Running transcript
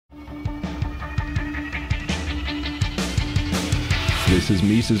This is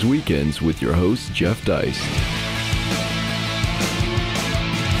Mises Weekends with your host, Jeff Deist.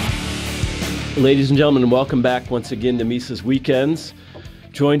 Ladies and gentlemen, welcome back once again to Mises Weekends.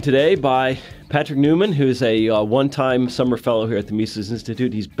 Joined today by Patrick Newman, who is a one-time summer fellow here at the Mises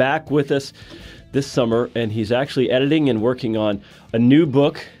Institute. He's back with us this summer, and he's actually editing and working on a new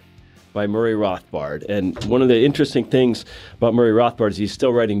book by Murray Rothbard. And one of the interesting things about Murray Rothbard is he's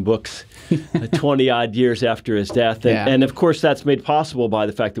still writing books 20-odd years after his death. And of course, that's made possible by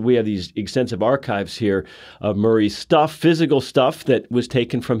the fact that we have these extensive archives here of Murray's stuff, physical stuff that was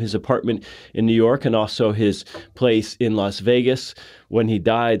taken from his apartment in New York and also his place in Las Vegas when he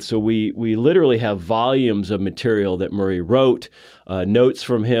died. So we literally have volumes of material that Murray wrote, notes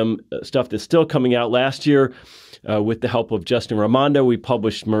from him, stuff that's still coming out. Last year, with the help of Justin Raimondo, we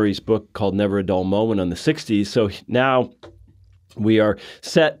published Murray's book called Never a Dull Moment on the 60s. So now we are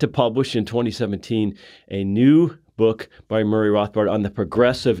set to publish in 2017 a new book by Murray Rothbard on the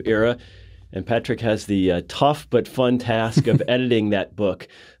progressive era. And Patrick has the tough but fun task of editing that book.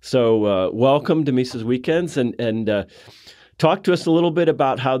 So welcome to Mises Weekends, and talk to us a little bit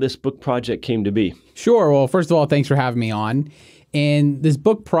about how this book project came to be. Sure. Well, first of all, thanks for having me on. And this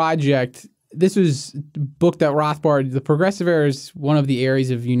book project, this was a book that Rothbard, the progressive era is one of the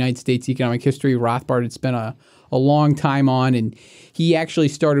areas of United States economic history Rothbard had spent a long time on, and he actually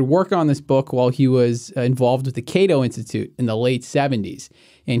started work on this book while he was involved with the Cato Institute in the late 70s.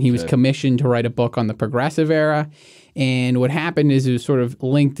 And he was commissioned to write a book on the progressive era. And what happened is it was sort of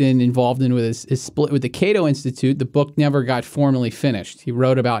linked in, involved in with his split with the Cato Institute. The book never got formally finished. He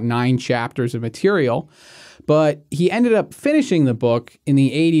wrote about 9 chapters of material. But he ended up finishing the book in the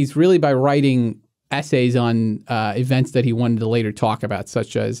 80s really by writing essays on events that he wanted to later talk about,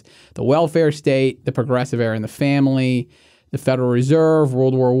 such as the welfare state, the progressive era in the family, the Federal Reserve,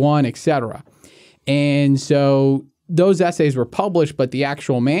 World War I, etc. And so those essays were published, but the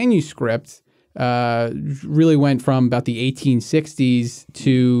actual manuscript really went from about the 1860s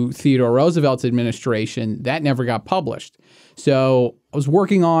to Theodore Roosevelt's administration. That never got published. So I was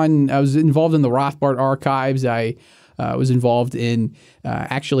involved in the Rothbard archives. I was involved in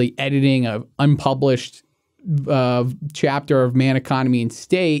actually editing an unpublished chapter of Man, Economy, and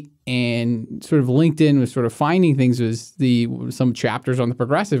State, and sort of LinkedIn was sort of finding things was some chapters on the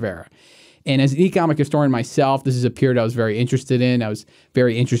progressive era. And as an economic historian myself, this is a period I was very interested in. I was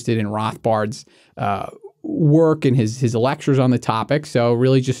very interested in Rothbard's work and his lectures on the topic. So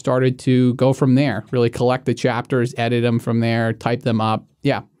really just started to go from there, really collect the chapters, edit them from there, type them up.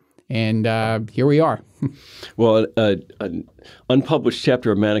 Yeah. And here we are. Well, an unpublished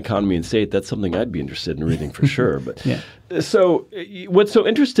chapter of Man, Economy, and State, that's something I'd be interested in reading for sure. But yeah. So what's so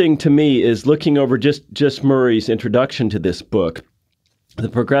interesting to me is looking over just Murray's introduction to this book. The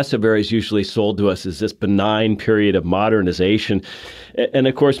progressive era is usually sold to us as this benign period of modernization. And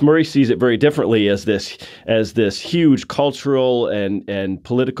of course, Murray sees it very differently as this huge cultural and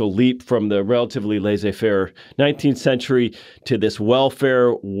political leap from the relatively laissez-faire 19th century to this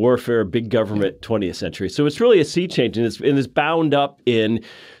welfare, warfare, big government 20th century. So it's really a sea change, and it's bound up in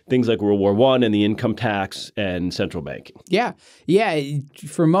things like World War I and the income tax and central banking. Yeah.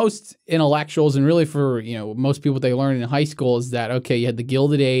 For most intellectuals, and really for most people they learn in high school, is that, okay, you had the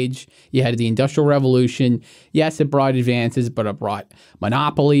Gilded Age, you had the Industrial Revolution. Yes, it brought advances, but it brought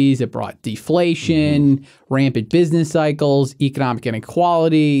monopolies, it brought deflation, rampant business cycles, economic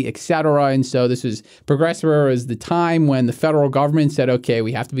inequality, etc. And so this was progressive era is the time when the federal government said, okay,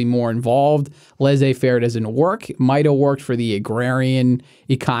 we have to be more involved. Laissez-faire doesn't work. It might have worked for the agrarian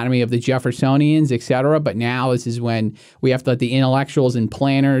economy of the Jeffersonians, etc. But now this is when we have to let the intellectuals and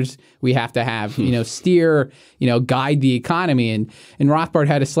planners, we have to have, steer, guide the economy. And Rothbard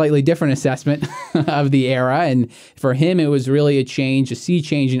had a slightly different assessment of the era. And for him, it was really a sea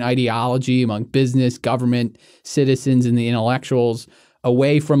change in ideology among business, government, citizens, and the intellectuals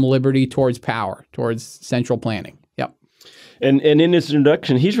away from liberty towards power, towards central planning. Yep. And in his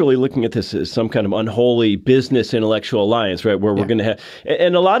introduction, he's really looking at this as some kind of unholy business intellectual alliance, right? Where we're going to have,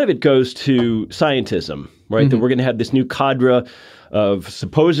 and a lot of it goes to scientism, right? That we're going to have this new cadre of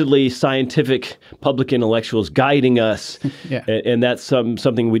supposedly scientific public intellectuals guiding us. And that's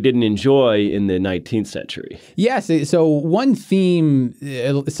something we didn't enjoy in the 19th century. Yes. So one theme,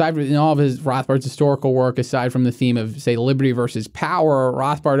 aside from in all of Rothbard's historical work, aside from the theme of, say, liberty versus power,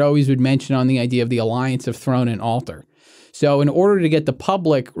 Rothbard always would mention on the idea of the alliance of throne and altar. So in order to get the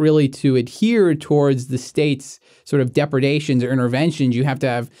public really to adhere towards the state's sort of depredations or interventions, you have to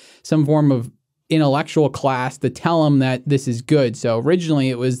have some form of intellectual class to tell them that this is good. So originally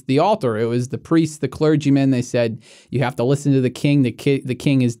it was the altar, it was the priests, the clergymen. They said you have to listen to the king. The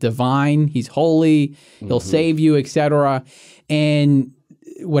king is divine, he's holy, he'll save you, etc. And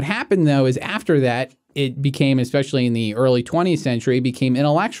what happened though is after that, it became, especially in the early 20th century, it became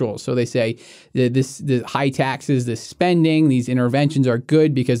intellectual. So they say the high taxes, the spending, these interventions are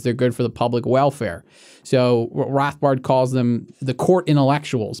good because they're good for the public welfare. So Rothbard calls them the court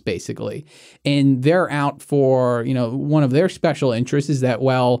intellectuals, basically. And they're out for, one of their special interests is that,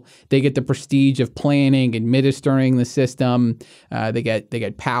 well, they get the prestige of planning, administering the system. They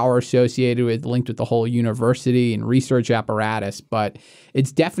get power associated with, linked with the whole university and research apparatus. But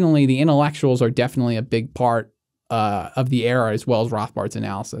it's definitely, the intellectuals are definitely a big part of the era, as well as Rothbard's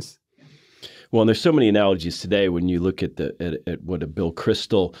analysis. Well, and there's so many analogies today when you look at what a Bill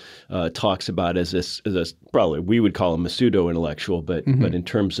Kristol talks about as this probably we would call him a pseudo-intellectual, but in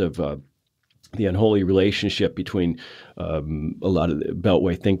terms of the unholy relationship between a lot of the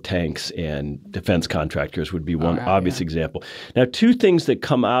Beltway think tanks and defense contractors would be one obvious example. Now, two things that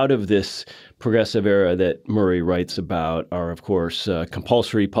come out of this progressive era that Murray writes about are, of course,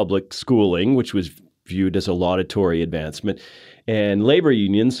 compulsory public schooling, which was viewed as a laudatory advancement, and labor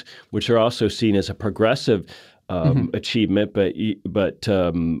unions, which are also seen as a progressive achievement, but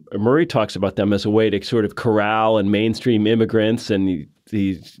Murray talks about them as a way to sort of corral and mainstream immigrants, and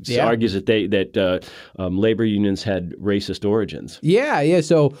he argues that labor unions had racist origins. Yeah.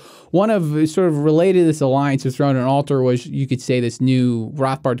 So one of sort of related to this alliance was thrown an altar was, you could say, this new,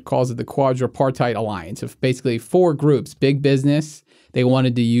 Rothbard calls it the quadripartite alliance of basically four groups. Big business, they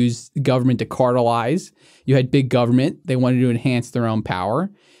wanted to use government to cartelize. You had big government, they wanted to enhance their own power.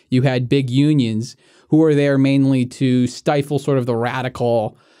 You had big unions who were there mainly to stifle sort of the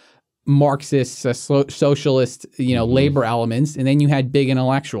radical Marxist, socialist, labor elements. And then you had big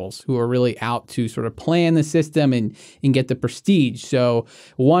intellectuals who are really out to sort of plan the system and get the prestige. So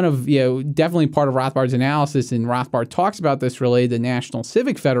one of, definitely part of Rothbard's analysis, and Rothbard talks about this related to the National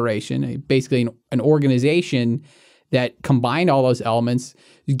Civic Federation, basically an organization that combined all those elements,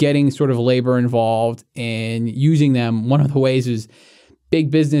 getting sort of labor involved and using them. One of the ways is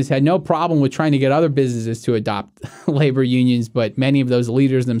big business had no problem with trying to get other businesses to adopt labor unions, but many of those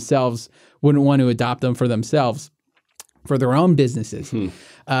leaders themselves wouldn't want to adopt them for themselves, for their own businesses.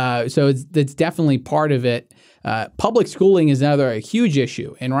 So it's definitely part of it. Public schooling is a huge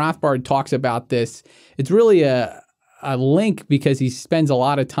issue, and Rothbard talks about this. It's really a link because he spends a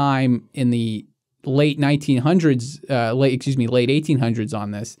lot of time in the late 1800s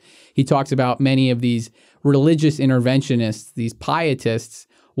on this. He talks about many of these religious interventionists, these pietists,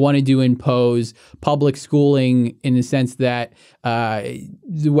 wanted to impose public schooling in the sense that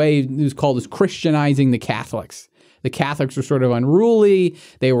the way it was called is Christianizing the Catholics. The Catholics were sort of unruly.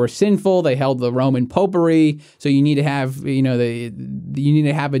 They were sinful. They held the Roman popery. So you need to have, you need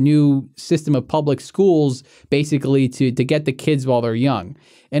to have a new system of public schools, basically to get the kids while they're young.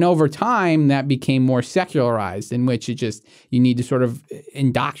 And over time, that became more secularized, in which you need to sort of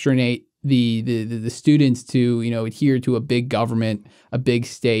indoctrinate the students to adhere to a big government, a big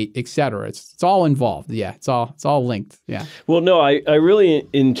state, etc. It's all involved. Yeah, it's all linked. Yeah. Well, no, I really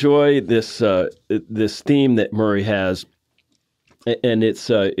enjoy this this theme that Murray has, and it's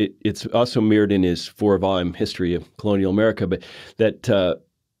also mirrored in his 4-volume history of colonial America. But that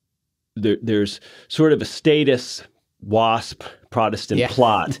there's sort of a status WASP Protestant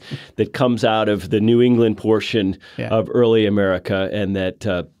plot that comes out of the New England portion of early America, and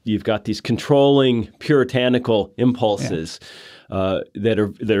that you've got these controlling puritanical impulses that are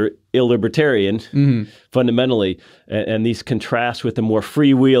illibertarian fundamentally, and these contrast with the more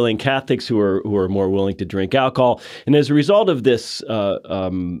freewheeling Catholics who are more willing to drink alcohol. And as a result of this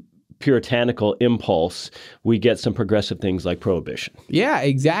puritanical impulse, we get some progressive things like prohibition. Yeah,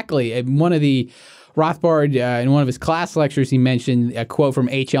 exactly. And one of the Rothbard, in one of his class lectures, he mentioned a quote from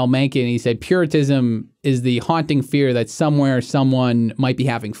H.L. Mencken. He said, "Puritanism is the haunting fear that somewhere someone might be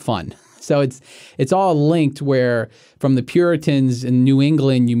having fun." So it's all linked, where from the Puritans in New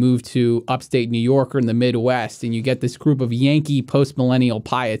England, you move to upstate New York or in the Midwest, and you get this group of Yankee post-millennial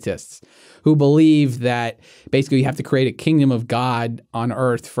pietists who believe that basically you have to create a kingdom of God on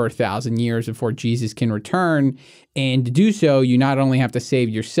earth for 1,000 years before Jesus can return. And to do so, you not only have to save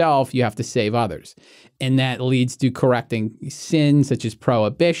yourself, you have to save others. And that leads to correcting sins such as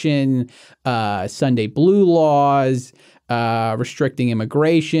prohibition, Sunday blue laws, restricting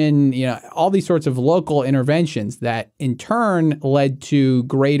immigration, all these sorts of local interventions that in turn led to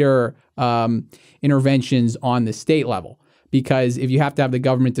greater interventions on the state level. Because if you have to have the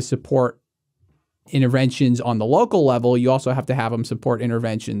government to support interventions on the local level, you also have to have them support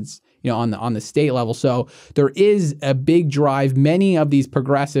interventions, on the state level. So there is a big drive. Many of these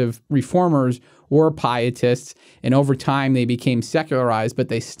progressive reformers were pietists, and over time they became secularized, but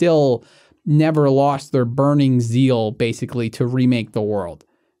they still never lost their burning zeal, basically, to remake the world,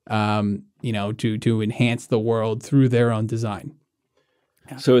 to enhance the world through their own design.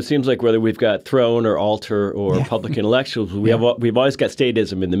 So it seems like whether we've got throne or altar or public intellectuals, we've always got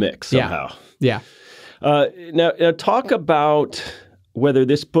statism in the mix somehow. Yeah. Now talk about whether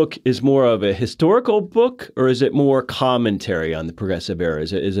this book is more of a historical book or is it more commentary on the progressive era?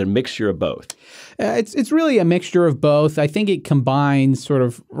 Is it a mixture of both? It's really a mixture of both. I think it combines sort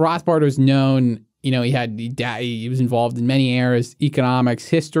of, Rothbard was known, he was involved in many areas: economic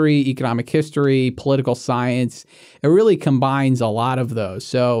history, political science. It really combines a lot of those.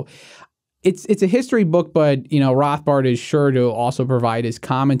 So it's a history book, but Rothbard is sure to also provide his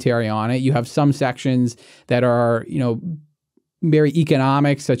commentary on it. You have some sections that are very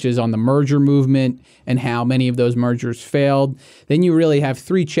economic, such as on the merger movement and how many of those mergers failed. Then you really have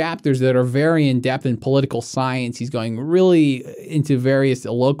 3 chapters that are very in-depth in political science. He's going really into various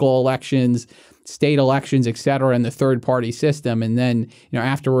local elections, state elections, et cetera, and the third-party system. And then,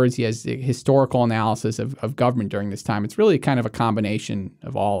 afterwards, he has the historical analysis of government during this time. It's really kind of a combination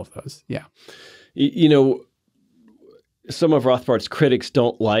of all of those. Yeah. Some of Rothbard's critics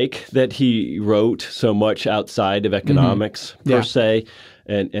don't like that he wrote so much outside of economics per se,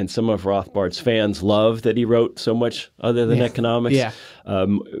 and some of Rothbard's fans love that he wrote so much other than economics. Yeah.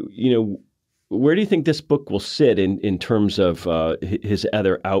 Where do you think this book will sit in terms of his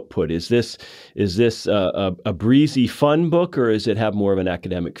other output? Is this a breezy, fun book, or does it have more of an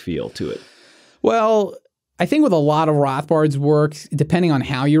academic feel to it? Well, I think with a lot of Rothbard's works, depending on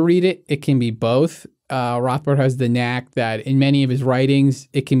how you read it, it can be both. Rothbard has the knack that in many of his writings,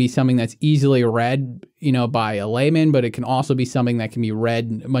 it can be something that's easily read, by a layman, but it can also be something that can be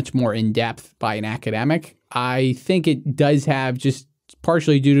read much more in depth by an academic. I think it does have, just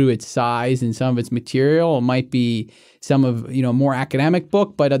partially due to its size and some of its material, it might be some of, more academic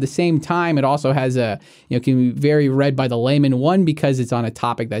book, but at the same time, it also has can be very read by the layman. One, because it's on a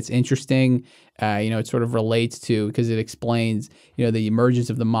topic that's interesting. It sort of relates to, because it explains, the emergence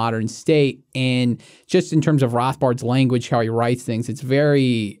of the modern state. And just in terms of Rothbard's language, how he writes things, it's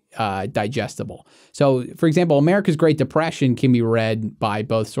very digestible. So, for example, America's Great Depression can be read by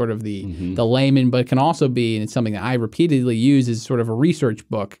both sort of the layman, but it can also be, and it's something that I repeatedly use, as sort of a research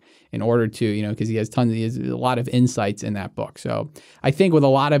book in order to, because he has a lot of insights in that book. So I think with a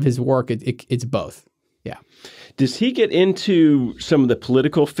lot of his work, it's both. Yeah. Does he get into some of the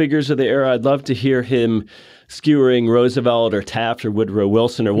political figures of the era? I'd love to hear him skewering Roosevelt or Tafts or Woodrow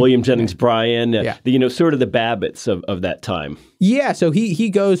Wilson or William Jennings Bryan, sort of the Babbitts of that time. Yeah, so he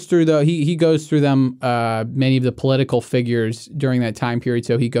goes through he goes through them, many of the political figures during that time period.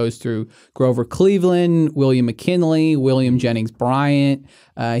 So he goes through Grover Cleveland, William McKinley, William Jennings Bryan.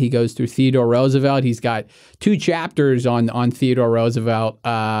 He goes through Theodore Roosevelt. He's got 2 chapters on Theodore Roosevelt,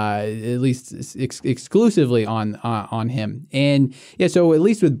 at least exclusively on him. And so at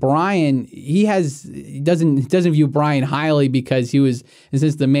least with Bryan, he doesn't view Bryan highly because he was, in a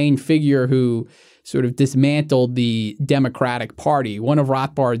sense, the main figure who sort of dismantled the Democratic Party. One of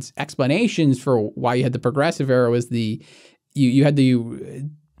Rothbard's explanations for why you had the progressive era was you had the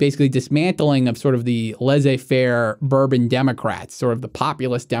basically dismantling of sort of the laissez-faire Bourbon Democrats, sort of the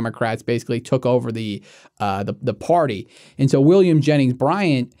populist Democrats basically took over the party. And so William Jennings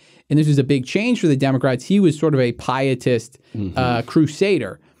Bryan, and this was a big change for the Democrats, he was sort of a pietist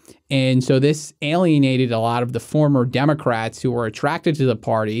crusader. And so this alienated a lot of the former Democrats who were attracted to the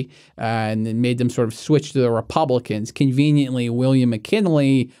party, and then made them sort of switch to the Republicans. Conveniently, William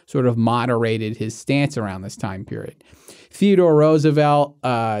McKinley sort of moderated his stance around this time period. Theodore Roosevelt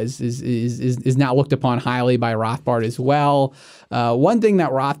is now looked upon highly by Rothbard as well. One thing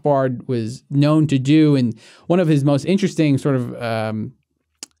that Rothbard was known to do, and one of his most interesting sort of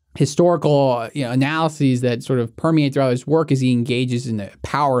historical analyses that sort of permeate throughout his work, is he engages in a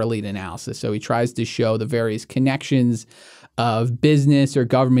power elite analysis. So he tries to show the various connections of business or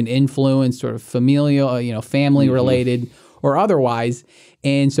government influence, sort of familial, family related or otherwise.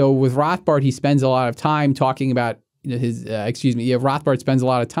 And so with Rothbard, he spends a lot of time talking about Rothbard spends a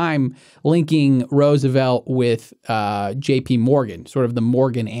lot of time linking Roosevelt with J.P. Morgan, sort of the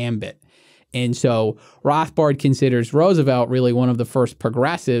Morgan ambit. And so Rothbard considers Roosevelt really one of the first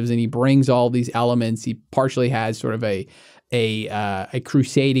progressives, and he brings all these elements. He partially has sort of a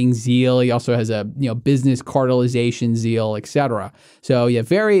crusading zeal. He also has a business cartelization zeal, etc. So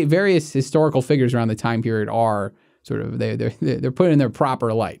various historical figures around the time period are sort of they're put in their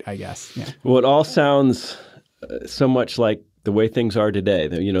proper light, I guess. Yeah. Well, it all sounds so much like the way things are today.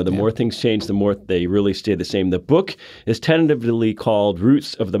 The more things change, the more they really stay the same. The book is tentatively called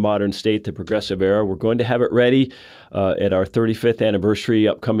Roots of the Modern State, the Progressive Era. We're going to have it ready at our 35th anniversary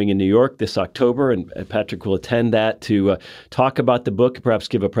upcoming in New York this October, and Patrick will attend that to talk about the book, perhaps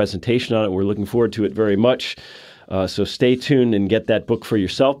give a presentation on it. We're looking forward to it very much. So stay tuned and get that book for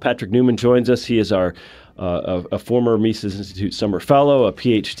yourself. Patrick Newman joins us. He is our a former Mises Institute Summer Fellow, a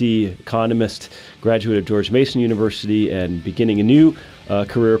PhD economist, graduate of George Mason University, and beginning a new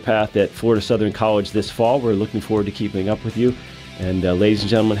career path at Florida Southern College this fall. We're looking forward to keeping up with you. And ladies and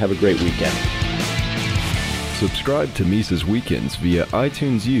gentlemen, have a great weekend. Subscribe to Mises Weekends via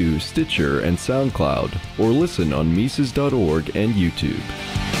iTunes U, Stitcher, and SoundCloud, or listen on Mises.org and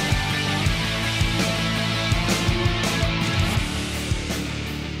YouTube.